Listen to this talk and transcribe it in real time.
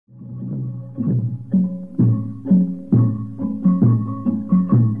គិ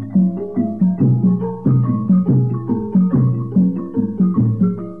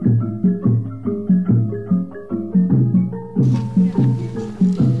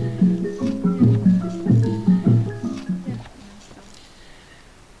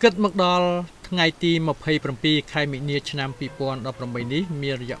តមកដល់ថ្ងៃទី27ខែមិនិនាឆ្នាំ2018នេះ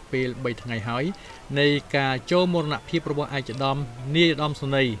មានរយៈពេល3ថ្ងៃហើយនៃការចូលមរណភាពរបស់ឯកឧត្តមនាយឧត្តមសេ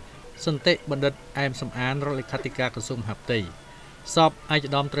នីយ៍សន្តិបណ្ឌិតអែមសំអានរដ្ឋលេខាធិការក្រសួងមហាផ្ទៃសពឯកឧ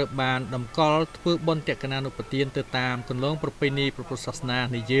ត្តមត្រូវបានតម្កល់ធ្វើបុណ្យទក្ខិណានុប្រទានទៅតាមគន្លងប្រពៃណីព្រះពុទ្ធសាសនា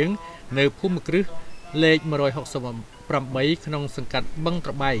នៃយើងនៅភូមិគ្រឹះលេខ168ក្នុងសង្កាត់បឹង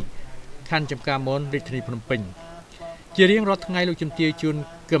ត្របែកខណ្ឌចំការមនរាជធានីភ្នំពេញជារៀងរាល់ថ្ងៃលោកជំទាវជួន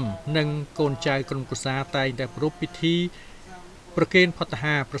កឹមនិងកូនចៅក្រុមគ្រួសារតែងតែប្រារព្ធពិធីប្រគេនផត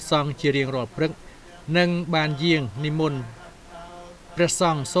ហាព្រះសង្ឃជារៀងរាល់ព្រឹកនិងបានយាងនិមន្តព្រះស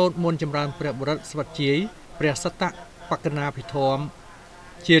ង្ឃសូត្រមន្តចម្រើនព្រះបរិត្តស្វាធ្យាយព្រះសតបកណាភិធម្ម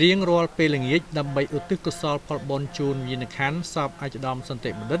ជារៀងរាល់ពេលល្ងាចដើម្បីឧទ្ទិសកុសលផលបុណ្យជូនវិញ្ញាណក្ខន្ធសពឯកឧត្តមសន្តិ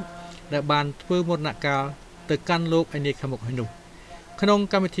បណ្ឌិតដែលបានធ្វើមរណកាលទៅកាន់លោកឯនេះខាងមុខហើយនោះក្នុង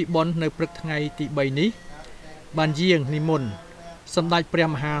កម្មវិធីបុណ្យនៅព្រឹកថ្ងៃទី3នេះបានយាងនិមន្តសម្ដេចព្រះ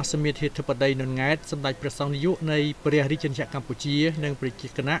មហាសមាធិធិបតីនុនង៉ែតសម្ដេចព្រះសង្ឃនាយកនៃព្រះរាជាណាចក្រកម្ពុជានិងប្រជា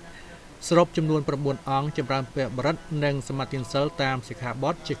គណៈសរុបចំនួន9អង្គចម្រើនព្រះបរិត្តនិងសមាទានសិលតាមសិក្ខាប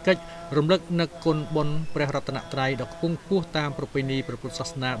ទជាកិច្ចរំលឹកនឹកគុណបុណ្យព្រះរតនត្រ័យដ៏ខ្ពង់ខ្ពស់តាមប្រពៃណីព្រះពុទ្ធសា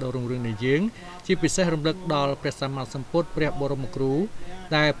សនាដ៏រុងរឿងនៃយើងជាពិសេសរំលឹកដល់ព្រះសម្មាសម្ពុទ្ធព្រះបរមគ្រូ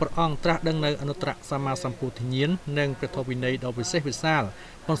ដែលព្រះអង្គត្រាស់ដឹងនៅអនុត្តរសម្មាសម្ពុទ្ធញ្ញាណនិងព្រះធម៌វិន័យដ៏វិសេសវិសាល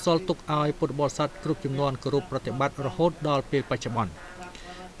បន្សល់ទុកឲ្យពុទ្ធបរិស័ទគ្រប់ជំនាន់គោរពប្រតិបត្តិរហូតដល់ពេលបច្ចុប្បន្ន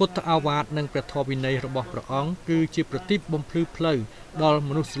ពុទ្ធអាវាទនិងព្រះធម៌វិន័យរបស់ព្រះអង្គគឺជាប្រទីបបំភ្លឺផ្លូវដល់ម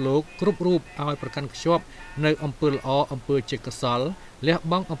នុស្សលោកគ្រប់រូបឲ្យប្រកាន់ខ្ជាប់នៅអំពើល្អអំពើជាកុសលលះ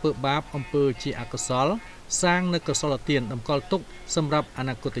បង់អំពើបាបអំពើជាអកុសលសាងនៅកុសលទានតម្កល់ទុកសម្រាប់អ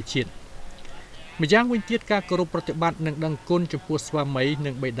នាគតជាតិម្យ៉ាងវិញទៀតការគោរពប្រតិបត្តិនិងដឹងគុណចំពោះស្វាមី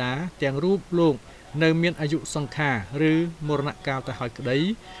និងបិតាទាំងរូបលោកនៅមានអាយុសង្ខារឬមរណកាលទៅហើយក្តី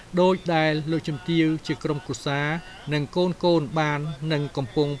ដោយដែលលោកជំទាវជាក្រុមគ្រួសារនិងកូនបាននិងកំ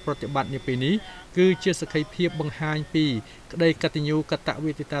ពុងប្រតិបត្តិនាពេលនេះគឺជាសក្ខីភាពបង្ហាញពីក្តីកតញ្ញូកត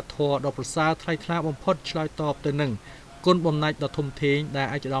វេទិតាធម៌ដ៏ប្រសើរថ្លៃថ្លាបំផុតឆ្លើយតបទៅនឹងគុណបំណាច់ដ៏ធំធេងដែល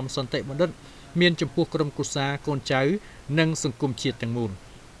ឯកឧត្តមសន្តិបណ្ឌិតមានចំពោះក្រុមគ្រួសារកូនចៅនិងសង្គមជាតិទាំងមូល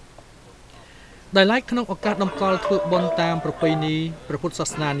ដែលឡែកក្នុងឱកាសតម្កល់ធ្វើបុណ្យតាមប្រពៃណីព្រះពុទ្ធសា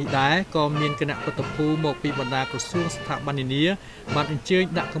សនានេះដែរក៏មានគណៈប្រតិភូមកពីបណ្ដាក្រសួងស្ថាប័ននានាបានអញ្ជើញ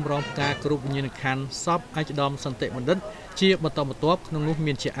ដាក់កម្រងផ្កាគោរពវិញ្ញាណក្ខន្ធសពឯកឧត្តមសន្តិបណ្ឌិតជាបន្តបន្ទាប់ក្នុងនោះ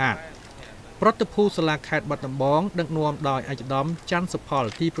មានជាអាចប្រតិភូសាលាខេត្តបាត់ដំបងដឹកនាំដោយឯកឧត្តមច័ន្ទសុផល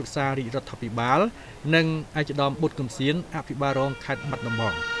ទីប្រឹក្សារាជរដ្ឋាភិបាលនិងឯកឧត្តមបុត្រកំសៀនអភិបាលរងខេត្តបាត់ដំប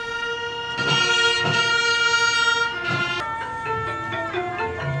ង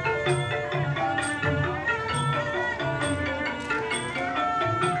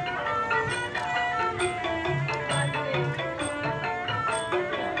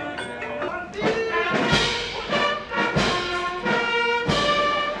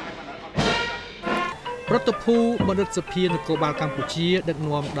ប្រតិភូបណ្ឌិតសភានគរបាលកម្ពុជាដឹក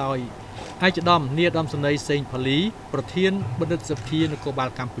នាំដោយឯកឧត្តមនាយឧត្តមសេនីយ៍សេងផាលីប្រធានបណ្ឌិតសភានគរបាល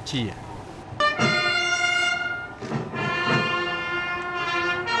កម្ពុជា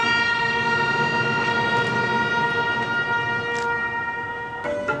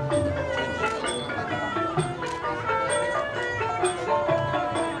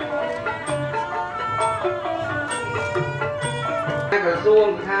ក្រសួង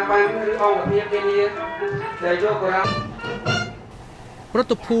ស្ថាប័នឬអង្គភាពនានាដែលយកបរិយាប្រ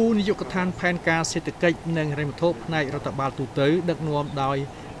តិភូនាយកដ្ឋានផែនការសេដ្ឋកិច្ចនិងហិរញ្ញវត្ថុផ្នែករដ្ឋបាលទូទៅដឹកនាំដោយ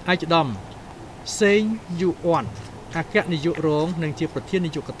ឯកឧត្តមសេងយូអ័នអគ្គនាយករងនិងជាប្រធាន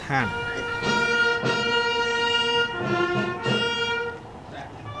នាយកដ្ឋាន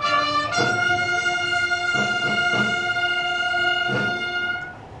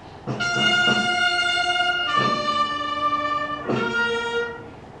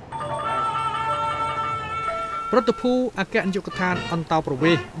ប្រតិភូអគ្គនាយកដ្ឋានអន្តោប្រ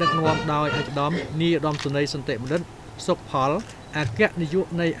វេសន៍ដឹកនាំដោយឯកឧត្តមនាយឧត្តមសេនីយ៍សន្តិបណ្ឌិតសុខផលអគ្គនាយក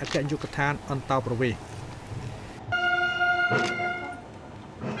នៃអគ្គនាយកដ្ឋានអន្តោប្រវេសន៍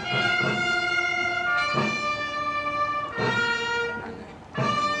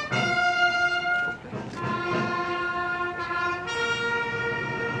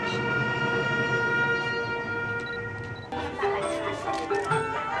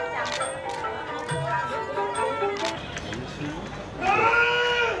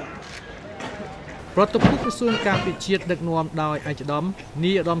ប្រតិភូក្រសួងការពារជាតិដឹកនាំដោយឯកឧត្តម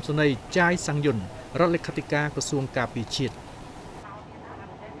នាយឧត្តមសេនីយ៍ចាយសាំងយុនរដ្ឋលេខាធិការក្រសួងការពារជាតិ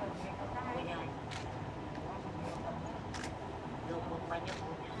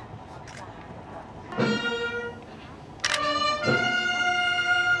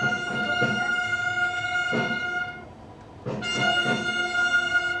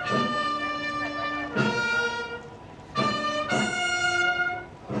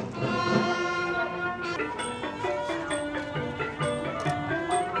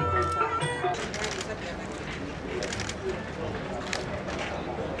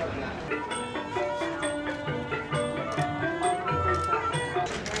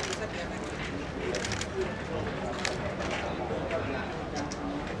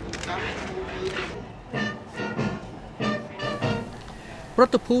ប្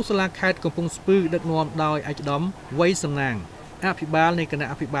រតិភូសាលាខេត្តកំពង់ស្ពឺដឹកនាំដោយឯកឧត្តមវៃសំណាងអភិបាលនៃគណៈ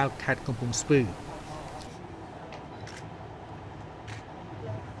អភិបាលខេត្តកំពង់ស្ពឺ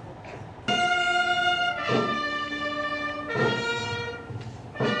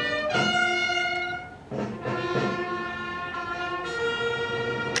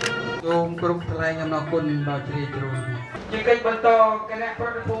សូមគោរពថ្លែងអំណរគុណដល់ជ្រាលជ្រៅជាកិច្ចបន្តគណៈប្រ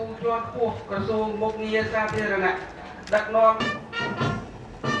តិភូជាន់ខ្ពស់ក្រសួងមុខងារសាធារណៈដឹកនាំ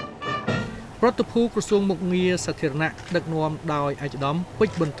ប្រតិភូក្រសួងមុខងារសាធារណៈដឹកនាំដោយឯកឧត្តមពេ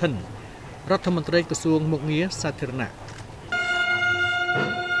ជ្រប៊ុនធិនរដ្ឋមន្ត្រីក្រសួងមុខងារសាធារណៈ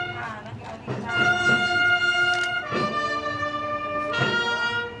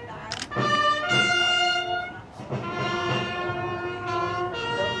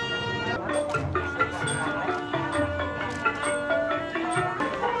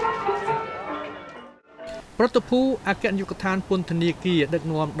ប្រតិភូអគ្គនាយកដ្ឋានពន្ធនាគារដឹក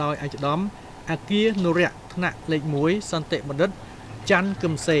នាំដោយឯកឧត្តមអគារនរៈថ្នាក់លេខ1សន្តិបណ្ឌិតច័ន្ទកឹ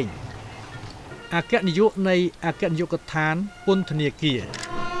មសេងអគ្គនាយកនៃអគ្គនាយកដ្ឋានពន្ធនាគារ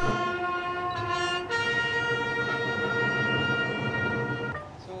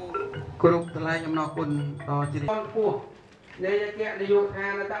គោរពថ្លែងអំណរគុណដល់ជ្រាលជ្រៅខ្ពស់នៃអគ្គនាយកដ្ឋា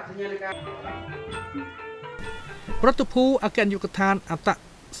នអត្តសញ្ញាណកម្មប្រតិភូអគ្គនាយកដ្ឋានអត្ត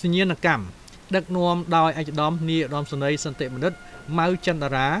សញ្ញាណកម្មដឹកនាំដោយឯកឧត្តមនាយឧត្តមសេនីយ៍សន្តិបណ្ឌិតម៉ៅចន្ទ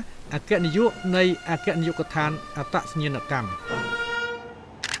រាអគ្គនាយកនៃអគ្គនាយកដ្ឋានអត្តសញ្ញាណកម្ម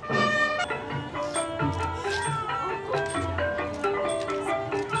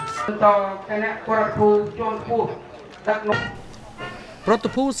បន្តគណៈប្រតិភូជាន់ខ្ពស់ដឹកនាំប្រតិ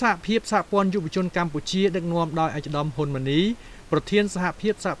ភូសហភាពសហព័ន្ធយុវជនកម្ពុជាដឹកនាំដោយឯកឧត្តមហ៊ុនម៉ាណីប្រធានសហភា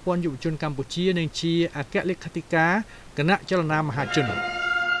ពសហព័ន្ធយុវជនកម្ពុជានិងជាអគ្គលេខាធិការគណៈចលនាមហាជន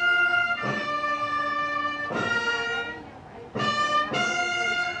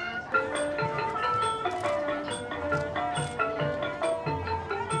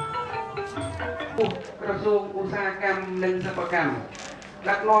ក្រសួងឧស្សាហកម្មនិងសិប្បកម្ម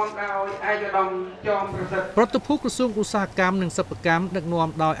ដឹកនាំដោយឯកឧត្តមចោមប្រសិទ្ធប្រតិភូក្រសួងឧស្សាហកម្មនិងសិប្បកម្មដឹកនាំ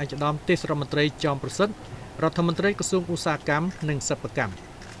ដោយឯកឧត្តមទេសរដ្ឋមន្ត្រីចោមប្រសិទ្ធរដ្ឋមន្ត្រីក្រសួងឧស្សាហកម្មនិងសិប្បកម្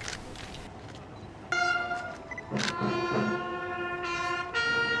ម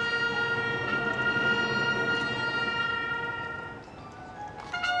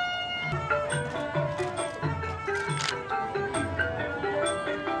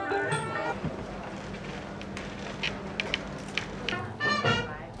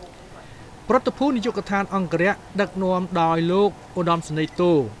ប្រតិភូនាយកដ្ឋានអង្គរៈដឹកនាំដោយលោកឧត្តមសេនីយ៍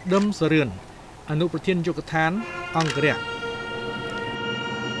តូដឹមសរឿនអនុប្រធាននាយកដ្ឋានអង្គរៈ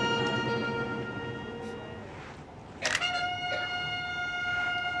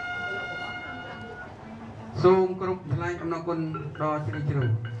សូមគោរពថ្លែងអំណរគុណដល់ជ្រាលជ្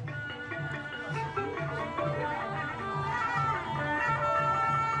រៅ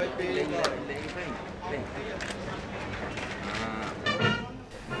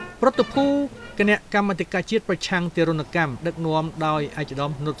ប្រតិភូគណៈកម្មាធិការជាតិប្រឆាំងទារុណកម្មដឹកនាំដោយឯកឧត្ត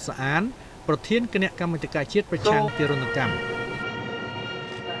មនុតសាអានប្រធានគណៈកម្មាធិការជាតិប្រឆាំងទារុណកម្ម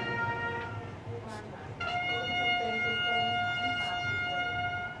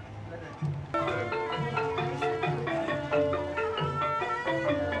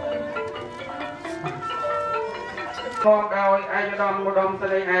ផងដោយឯកឧត្តមឧត្តមសេ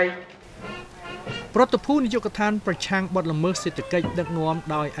នីយ៍ឯកប្រតិភូនាយកដ្ឋានប្រឆាំងបទល្មើសសេដ្ឋកិច្ចដឹកនាំ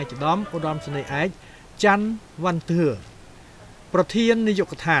ដោយឯកឧត្តមសេនីយ៍ឯកច័ន្ទវណ្ណធឿប្រធាននាយ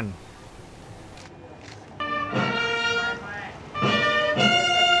កដ្ឋាន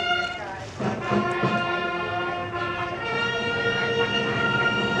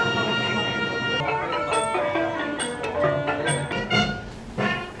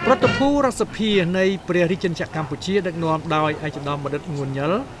ប្រតិភូរដ្ឋសភានៃព្រះរាជាណាចក្រកម្ពុជាដឹកនាំដោយឯកឧត្តមបណ្ឌិតងួនញ៉ិ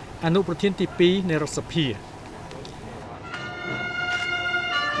ល អនុប្រធានទី2នៃរដ្ឋសភា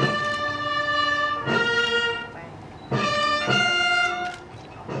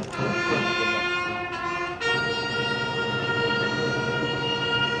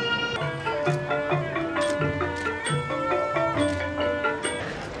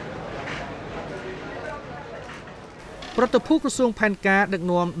ប្រតិភូក្រសួងផែនការដឹក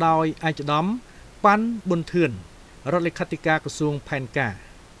នាំដោយឯកឧត្តមប៉ាន់ប៊ុនធឿនរដ្ឋលេខាធិការក្រសួងផែនការ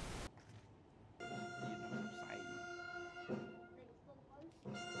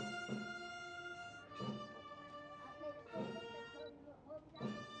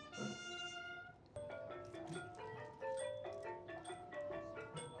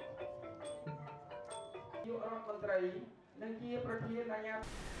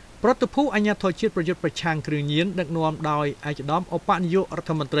ប្រតិភូអាជ្ញាធរជាតិប្រយុទ្ធប្រឆាំងគ្រឿងញៀនដឹកនាំដោយឯកឧត្តមឧបនាយករដ្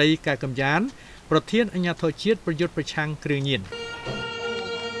ឋមន្ត្រីកែកំយ៉ានប្រធានអាជ្ញាធរជាតិប្រយុទ្ធប្រឆាំងគ្រឿងញៀន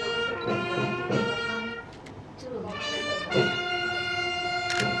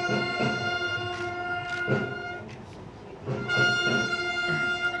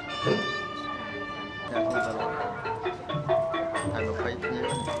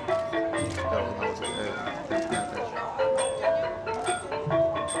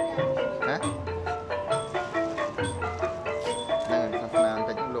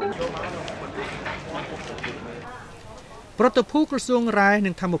ប្រតិភូក្រសួងរាយ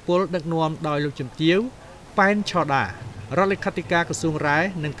និងធម្មពលដឹកនាំដោយលោកជំទាវប៉ែនឆដារដ្ឋលេខាធិការក្រសួងរាយ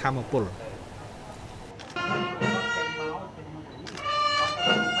និងធម្មពល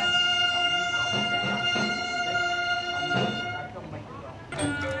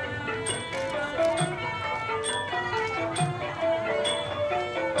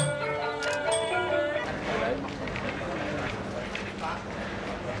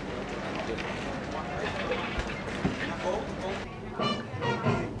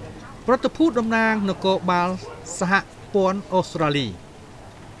ប្រតិភូតំណាងនគរបាលសហព័ន្ធអូស្ត្រាលី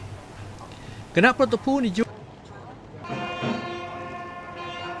គណៈប្រតិភូនាយក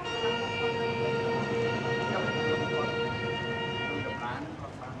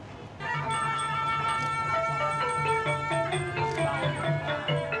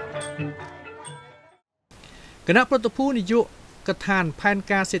គណៈប្រតិភូនាយកដ្ឋានផែន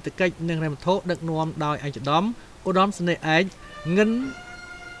ការសេដ្ឋកិច្ចនិងហិរញ្ញវត្ថុដឹកនាំដោយឯកឧត្តមសេនីយ៍ឯកងិន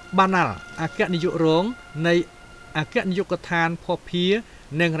បាណាល់អគ្គនាយករងនៃអគ្គនាយកដ្ឋានភស្តុភារ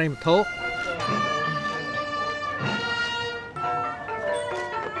និងហិរញ្ញវត្ថុ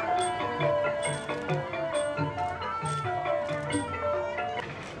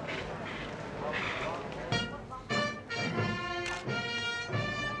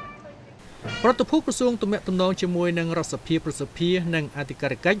ប្រតិភូក្រសួងទំនាក់ទំនងជាមួយនឹងរដ្ឋសភាប្រសិទ្ធិនិងអធិកា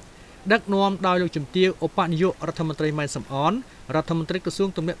រកិច្ចដឹកនាំដោយលោកជំទាវឧបនាយករដ្ឋមន្ត្រីម៉ែនសំអនរដ្ឋមន្ត្រីក្រសួង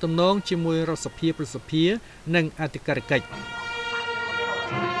ទំនាក់ទំនងជាមួយរដ្ឋសភាប្រសិទ្ធិនិងអធិការកិច្ច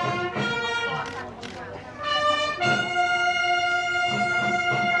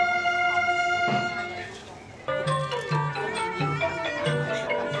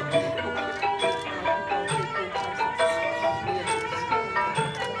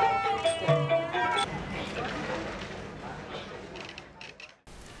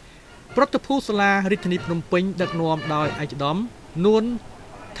ប្រតិភូសាលារាជធានីភ្នំពេញដឹកនាំដោយឯកឧត្តមនួន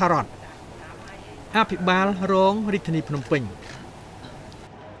ថារ៉ាត់អភិបាលរងរាជធានីភ្នំពេញ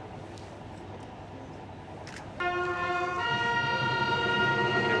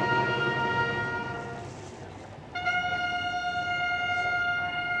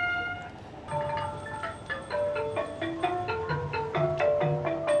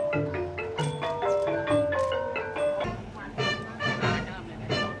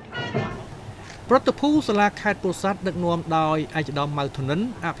ប្រតិភូសាលាខេត្តពោធិ៍សាត់ដឹកនាំដោយឯកឧត្តមម៉ៅធនិន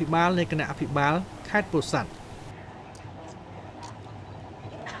អភិបាលនៃគណៈអភិបាលខេត្តពោធិ៍សាត់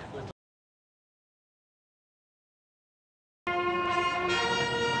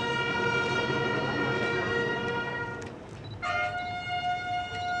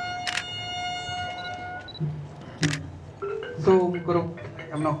សូមគោរព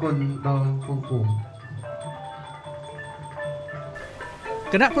អំណរគុណដល់ពងពួង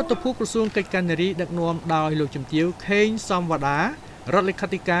គណៈប្រតិភូក្រសួងកិច្ចការនារីដឹកនាំដោយលោកជំទាវខេងសំវតារដ្ឋលេខា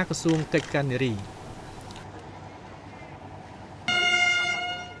ធិការក្រសួងកិច្ចការនារី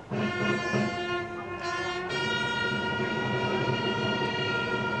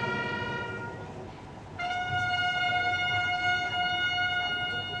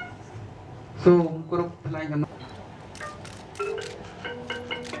សូមគោរពថ្លែងអំណរ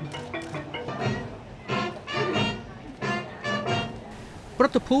ប្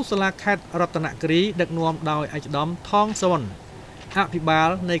រតិភូសាលាខេត្តរតនគិរីដឹកនាំដោយឯកឧត្តមថងសវណ្ណ អភិបាល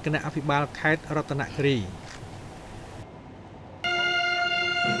នៃគណៈអភិបាលខេត្តរតនគិរី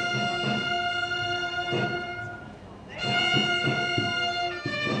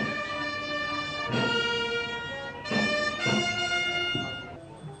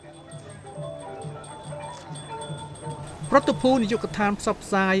ប្រតិភូនាយកដ្ឋានផ្សព្វផ្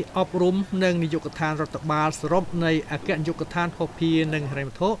សាយអប់រំនិងនាយកដ្ឋានរដ្ឋបាលសរុបនៃអគ្គនាយកដ្ឋានភស្តុភារនិងហិរញ្ញ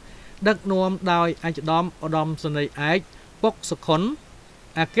វត្ថុដឹកនាំដោយឯកឧត្តមសេនីយ៍ឯកពុកសុខុន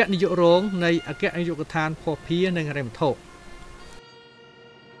អគ្គនាយករងនៃអគ្គនាយកដ្ឋានភស្តុភារនិងហិរញ្ញវត្ថុ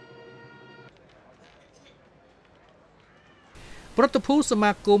ប្រតិភូស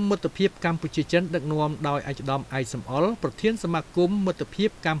មាគមមិត្តភាពកម្ពុជាចិនដឹកនាំដោយឯកឧត្តមឯកសំអល់ប្រធានសមាគមមិត្តភាព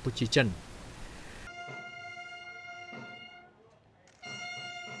កម្ពុជាចិន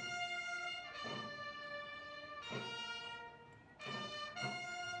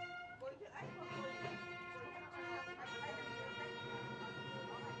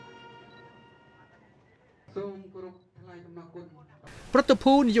ប្រតិ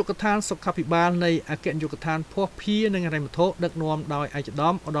ភូនាយកដ្ឋានសុខាភិបាលនៃអគ្គនាយកដ្ឋានភស្តុភារនិងហិរញ្ញវត្ថុដឹកនាំដោយឯកឧត្ត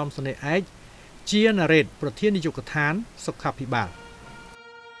មសេនីយ៍ឯកជាណារ៉េតប្រធាននាយកដ្ឋានសុខាភិបាល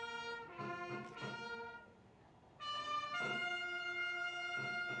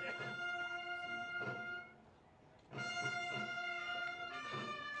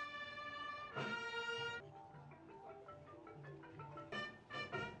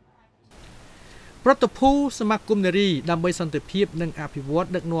ប្រតិភូសមាគមនារីដើម្បីសន្តិភាពនិងអភិវឌ្ឍ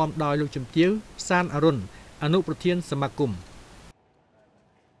ដឹកនាំដោយលោកជំទាវសានអរុនអនុប្រធានសមាគម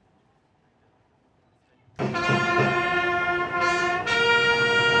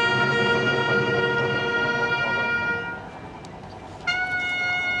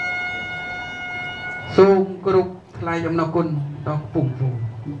សូមគោរពថ្លែងអំណរគុណដល់ពុំពូ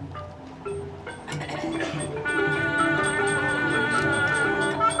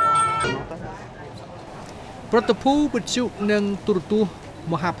ប្រតិភូវិទ្យុនិងទូរទស្សន៍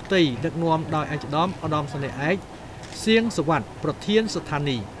មហាផ្ទៃដឹកនាំដោយឯកឧត្តមសេនីយ៍ឯកសៀងសវ័តប្រធានស្ថា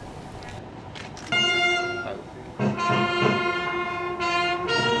នីយ៍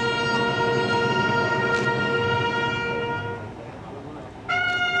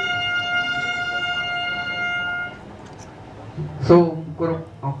សូមគោរព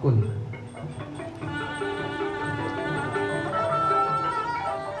អរគុណ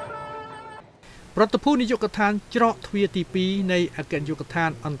ប្រតិភូនាយកដ្ឋានច្រកទ្វារទី2នៃអគ្គនាយកដ្ឋា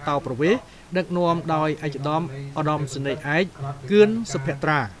នអន្តោប្រវេសន៍ដឹកនាំដោយឯកឧត្តមសេនីយ៍ឯកគឿនសុភត្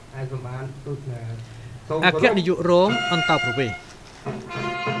រាអគ្គនាយករងអន្តោប្រវេស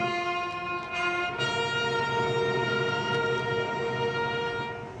ន៍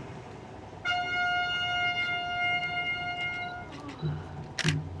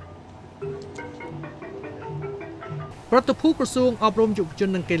ប្រតិភូក្រសួងអប់រំយុវជន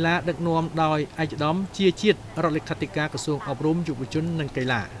និងកីឡាដឹកនាំដោយឯកឧត្តមជាជាតិរដ្ឋលេខាធិការក្រសួងអប់រំយុវជននិងកី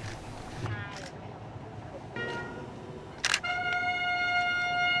ឡា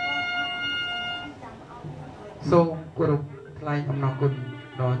សូមគោរពថ្លែងអំណរគុណ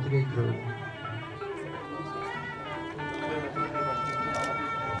ដល់ជ្រាលជ្រៅ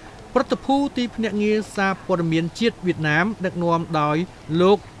ប្រតិភូទីភ្នាក់ងារសារព័ត៌មានជាតិវៀតណាមដឹកនាំដោយ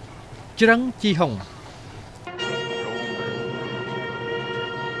លោកច្រឹងជីហុង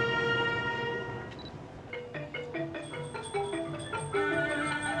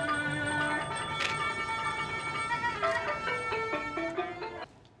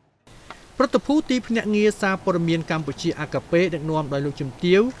ប្រតិភូទីភ្នាក់ងារសារព័ត៌មានកម្ពុជាអាកាពេដឹកនាំដោយលោកជំ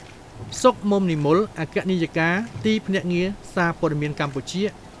ទាវសុកមុំនិមលអគ្គនាយិកាទីភ្នាក់ងារសារព័ត៌មានកម្ពុជា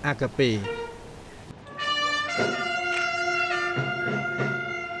អាកាពេ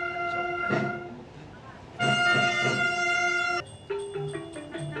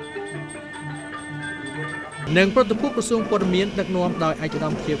និងប្រតិភូក្រសួងព័ត៌មានដឹកនាំដោយឯកឧត្ត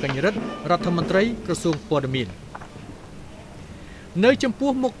មខៀវកញ្ញរិទ្ធរដ្ឋមន្ត្រីក្រសួងព័ត៌មាននៅចំ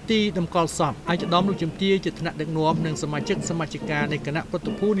ពោះមុខទីតម្កល់សពឯកឧត្តមលោកជំទាវជាថ្នាក់ដឹកនាំនិងសមាជិកានៃគណៈប្រ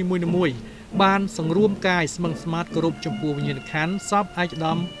តិភូនីមួយៗបានសង្រួមកាយស្មឹងស្មាតគោរពចំពោះវិញ្ញាណក្ខន្ធសពឯកឧត្ត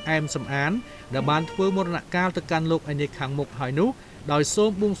មអែមសំអានដែលបានធ្វើមរណកាលទៅកាន់លោកឯនេះខាងមុខហើយនោះដោយសូម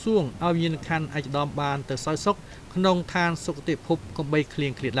បួងសួងឲ្យវិញ្ញាណក្ខន្ធឯកឧត្តមបានទៅសោយសុខក្នុងឋានសុគតិភពកុំបីឃ្លៀ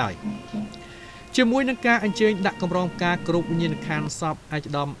ងឃ្លាតឡើយជាមួយនឹងការអញ្ជើញដាក់កម្រងផ្កាគ្រប់វិញ្ញាណក្ខន្ធសពឯកឧ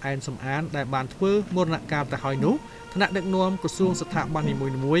ត្តមអែមសំអានដែលបានធ្វើមរណកាលទៅហើយនោះថ្នាក់ដឹកនាំក្រសួងស្ថាប័ននី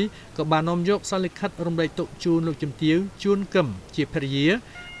មួយៗក៏បាននាំយកសលិខិតរំលែកទុកជូនលោកជំទាវជួនកឹមជាភរិយា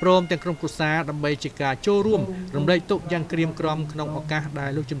ព្រមទាំងក្រុមគ្រួសារដើម្បីជាការចូលរួមរំលែកទុកយ៉ាងក្រៀមក្រំក្នុងឱកាសដែ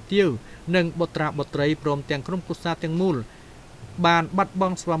លលោកជំទាវនិងបុត្រាបុត្រីព្រមទាំងក្រុមគ្រួសារទាំងមូលបានបាត់ប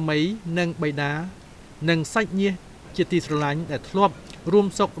ង់ស្វាមីនិងបិតានិងសាច់ញាតិ ជាទីស្រឡាញ់ដែលធ្លាប់រួម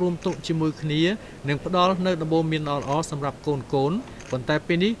សុខរួមទុក្ខជាមួយគ្នានិងផ្ដល់នៅដំបូន្មានល្អៗសម្រាប់កូនប៉ុន្តែ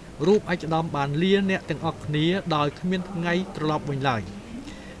ពេលនេះរូបឯកឧត្តមបានលាអ្នកទាំងអស់គ្នាដោយគ្មានថ្ងៃត្រឡប់វិញឡើយ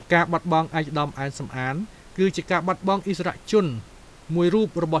ការបាត់បង់ឯកឧត្តមអែនសំអានគឺជាការបាត់បង់ឥស្សរជនមួយរូប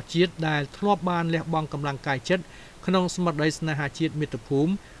របស់ជាតិដែលធ្លាប់បានលះបង់កម្លាំងកាយចិត្តក្នុងស្មារតីស្នេហាជាតិមាតុភូ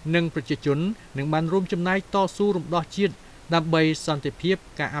មិនិងប្រជាជននិងបានរួមចំណែកតស៊ូរំដោះជាតិដើម្បីសន្តិភាព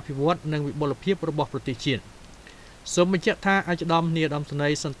ការអភិវឌ្ឍនិងវិបុលភាពរបស់ប្រទេសជាតិសូមបញ្ជាក់ថាឯកឧត្តមនាយឧត្តមសេនី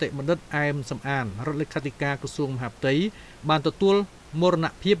យ៍សន្តិបណ្ឌិតអែមសំអានរដ្ឋលេខាធិការក្រសួងមហាផ្ទៃបានទទួលមរណ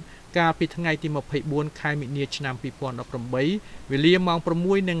ភាពកាលពីថ្ងៃទី24ខែមិនិនាឆ្នាំ2018វេលាម៉ោង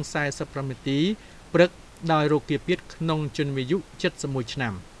 6:45 នាទីព្រឹកដោយរោគាពាធក្នុងជន្មាយុ71ឆ្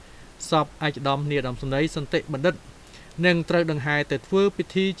នាំសពឯកឧត្តមនាយឧត្តមសេនីយ៍សន្តិបណ្ឌិតនឹងត្រូវដង្ហែទៅធ្វើពិ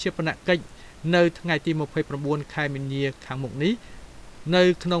ធីជាបណកិច្ចនៅថ្ងៃទី29ខែមីនាខាងមុខនេះនៅ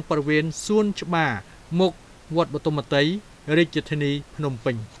ក្នុងបរិវេណសួនច្បារមុខវត្តបទុមតីរាជធានីភ្នំ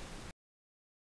ពេញ